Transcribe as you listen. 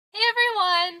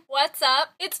What's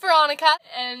up? It's Veronica,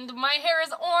 and my hair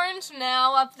is orange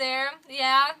now up there.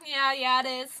 Yeah, it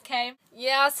is, okay.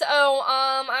 Yeah, so,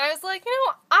 I was like, you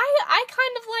know, I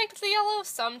kind of liked the yellow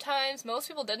sometimes. Most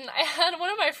people didn't. I had one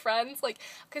of my friends, like,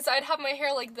 because I'd have my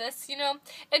hair like this, you know,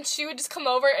 and she would just come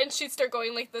over and she'd start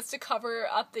going like this to cover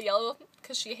up the yellow,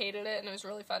 because she hated it, and it was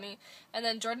really funny. And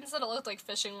then Jordan said it looked like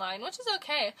fishing line, which is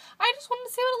okay. I just wanted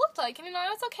to see what it looked like, and, you know, I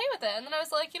was okay with it. And then I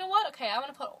was like, you know what, okay, I'm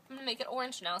gonna make it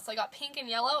orange now. So I got pink and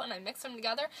yellow, and I mixed them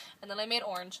together, and then I made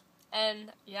orange.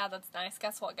 And, yeah, that's nice.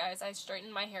 Guess what, guys? I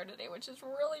straightened my hair today, which is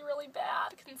really, really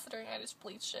bad, considering I just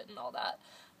bleached it and all that.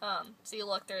 So you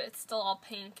look there, it's still all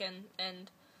pink and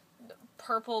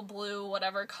purple, blue,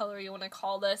 whatever color you want to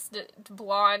call this.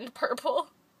 Blonde, purple.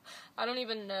 I don't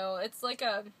even know. It's like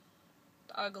a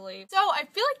ugly. So, I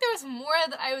feel like there was more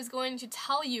that I was going to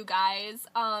tell you guys.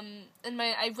 I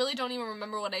really don't even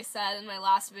remember what I said in my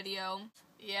last video.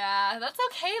 Yeah, that's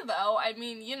okay though. I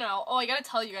mean, you know, I gotta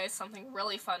tell you guys something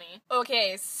really funny.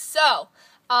 Okay, so,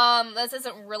 this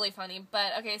isn't really funny,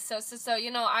 but, okay, so, you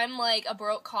know, I'm, like, a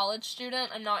broke college student.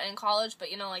 I'm not in college,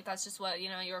 but, you know, like, that's just what, you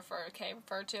know, you refer to.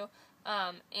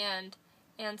 That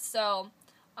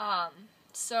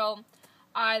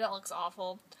looks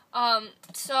awful.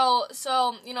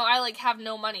 So, you know, I, like, have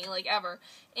no money, like, ever.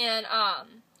 And,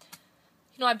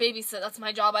 you know, I babysit. That's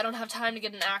my job. I don't have time to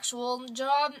get an actual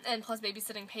job, and plus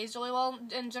babysitting pays really well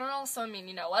in general, so, I mean,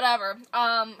 you know, whatever.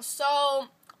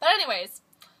 But anyways,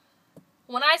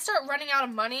 when I start running out of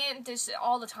money, this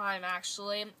all the time,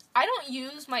 actually, I don't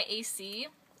use my AC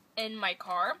in my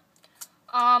car.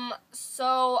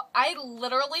 So I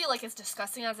literally, like, as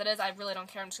disgusting as it is, I really don't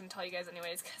care. I'm just gonna tell you guys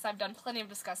anyways, because I've done plenty of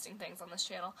disgusting things on this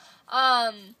channel.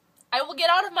 I will get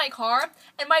out of my car,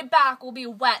 and my back will be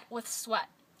wet with sweat.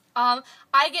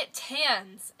 I get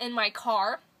tans in my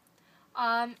car.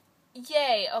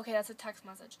 Yay. Okay, that's a text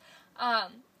message. I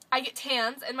get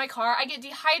tans in my car. I get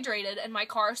dehydrated in my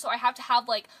car, so I have to have,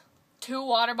 like, 2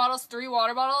 water bottles, 3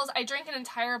 water bottles. I drank an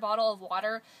entire bottle of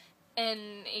water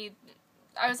I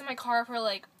was in my car for,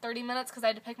 like, 30 minutes because I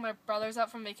had to pick my brothers up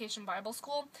from Vacation Bible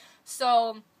School.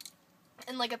 So,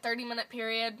 in, like, a 30-minute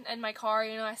period in my car,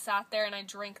 you know, I sat there and I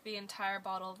drank the entire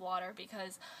bottle of water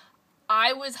because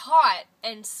I was hot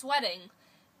and sweating.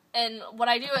 And what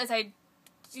I do is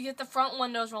you get the front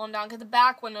windows rolling down, get the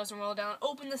back windows roll down,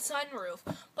 open the sunroof.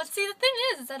 But see, the thing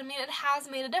is that, I mean, it has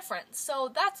made a difference. So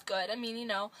that's good. I mean, you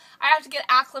know, I have to get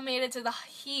acclimated to the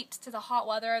heat, to the hot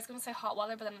weather. I was going to say hot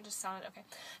weather, but then it just sounded okay.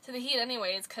 To the heat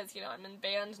anyways, because, you know, I'm in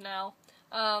band now.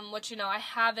 Which, you know, I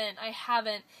haven't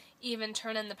even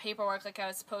turned in the paperwork like I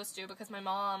was supposed to because my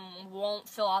mom won't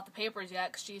fill out the papers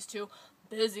yet because she's too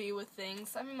busy with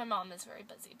things. I mean, my mom is very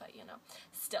busy, but, you know,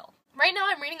 still. Right now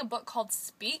I'm reading a book called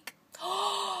Speak.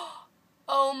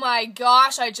 Oh my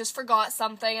gosh, I just forgot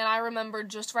something, and I remembered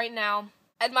just right now.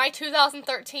 At my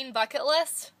 2013 bucket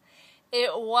list,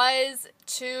 it was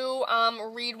to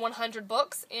read 100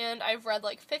 books, and I've read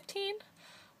like 15.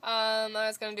 I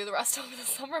was going to do the rest over the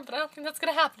summer, but I don't think that's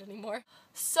going to happen anymore.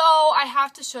 So, I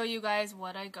have to show you guys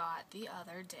what I got the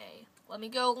other day. Let me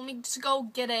just go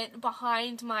get it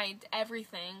behind my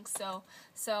everything. So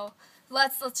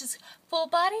let's just full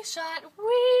body shot.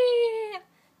 Whee!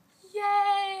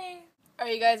 Yay! Are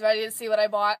you guys ready to see what I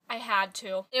bought? I had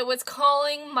to. It was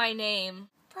calling my name.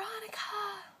 Veronica!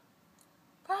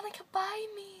 Veronica, buy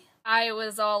me! I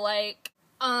was all like,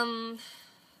 okay.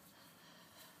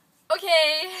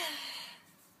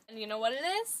 And you know what it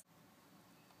is?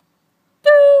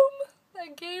 Boom!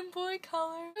 That Game Boy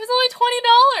Color. It was only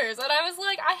 $20, and I was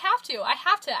like, I have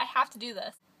to do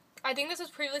this. I think this was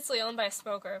previously owned by a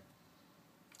smoker,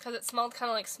 because it smelled kind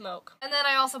of like smoke. And then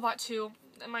I also bought 2,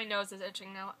 and my nose is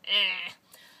itching now.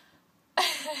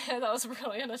 That was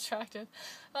really unattractive.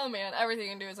 Oh man, everything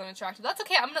you can do is unattractive. That's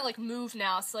okay, I'm gonna, like, move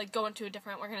now, so, like, go into a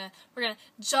different, we're gonna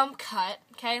jump cut,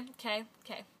 okay? I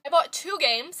bought 2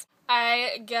 games.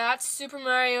 I got Super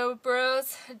Mario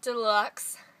Bros.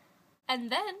 Deluxe,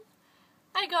 and then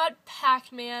I got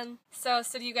Pac-Man. So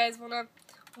do you guys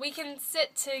we can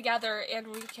sit together and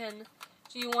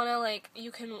do you wanna, like,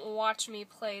 you can watch me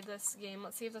play this game.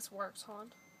 Let's see if this works, hold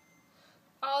on.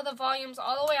 Oh, the volume's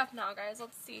all the way up now, guys.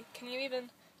 Let's see.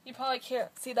 You probably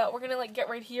can't see that. We're gonna, like, get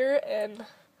right here and,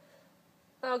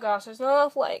 oh gosh, there's not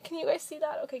enough light. Can you guys see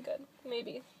that? Okay, good.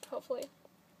 Maybe. Hopefully.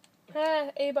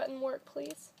 A button work,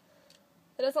 please.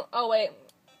 It doesn't, oh wait.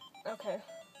 Okay.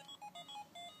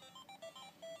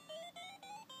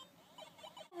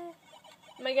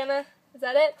 Is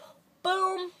that it?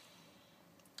 Boom!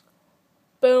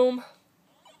 Boom.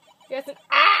 You guys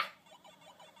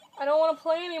I don't want to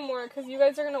play anymore because you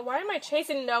guys are gonna, why am I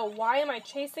chasing? No, why am I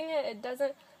chasing it? It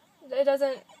doesn't,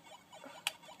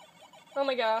 Oh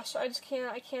my gosh, I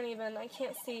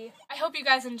can't see. I hope you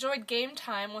guys enjoyed game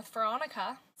time with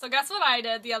Veronica. So guess what I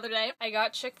did the other day? I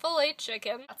got Chick-fil-A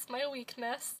chicken. That's my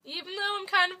weakness. Even though I'm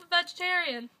kind of a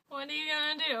vegetarian. What are you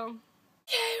gonna do?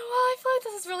 Okay, well, I feel like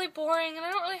this is really boring, and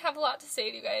I don't really have a lot to say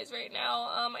to you guys right now.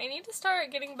 I need to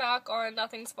start getting back on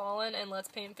Nothing's Fallen and Let's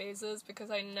Paint Faces,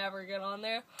 because I never get on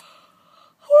there.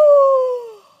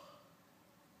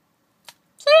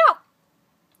 So yeah.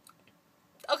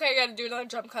 Okay, I gotta do another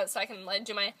jump cut so I can like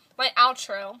do my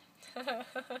outro.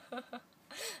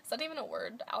 Is that even a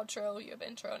word? Outro? You have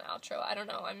intro and outro. I don't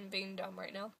know. I'm being dumb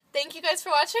right now. Thank you guys for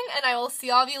watching, and I will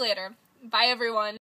see all of you later. Bye, everyone.